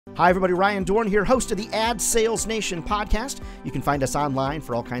Hi, everybody. Ryan Dorn here, host of the Ad Sales Nation podcast. You can find us online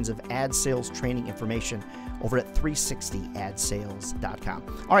for all kinds of ad sales training information over at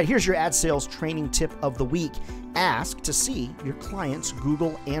 360adsales.com. All right, here's your ad sales training tip of the week. Ask to see your client's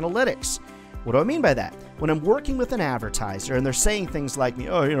Google Analytics. What do I mean by that? When I'm working with an advertiser and they're saying things like,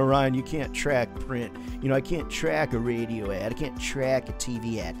 Ryan, you can't track print. I can't track a radio ad. I can't track a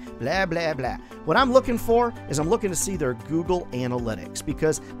TV ad, blah, blah, blah. What I'm looking for is I'm looking to see their Google Analytics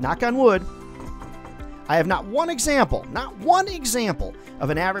because, knock on wood, I have not one example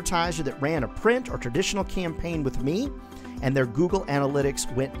of an advertiser that ran a print or traditional campaign with me and their Google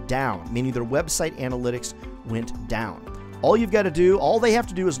Analytics went down, meaning their website analytics went down. All they have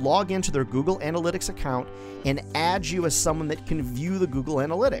to do is log into their Google Analytics account and add you as someone that can view the Google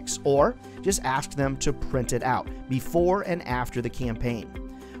Analytics, or just ask them to print it out before and after the campaign.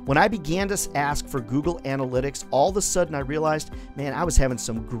 When I began to ask for Google Analytics, all of a sudden I realized, I was having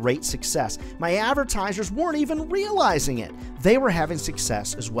some great success. My advertisers weren't even realizing it. They were having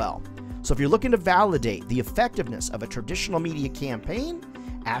success as well. So if you're looking to validate the effectiveness of a traditional media campaign,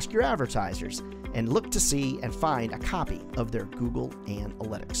 ask your advertisers and look to see and find a copy of their Google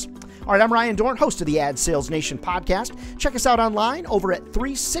Analytics. All right, I'm Ryan Dorn, host of the Ad Sales Nation podcast. Check us out online over at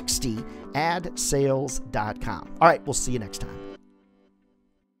 360adsales.com. All right, we'll see you next time.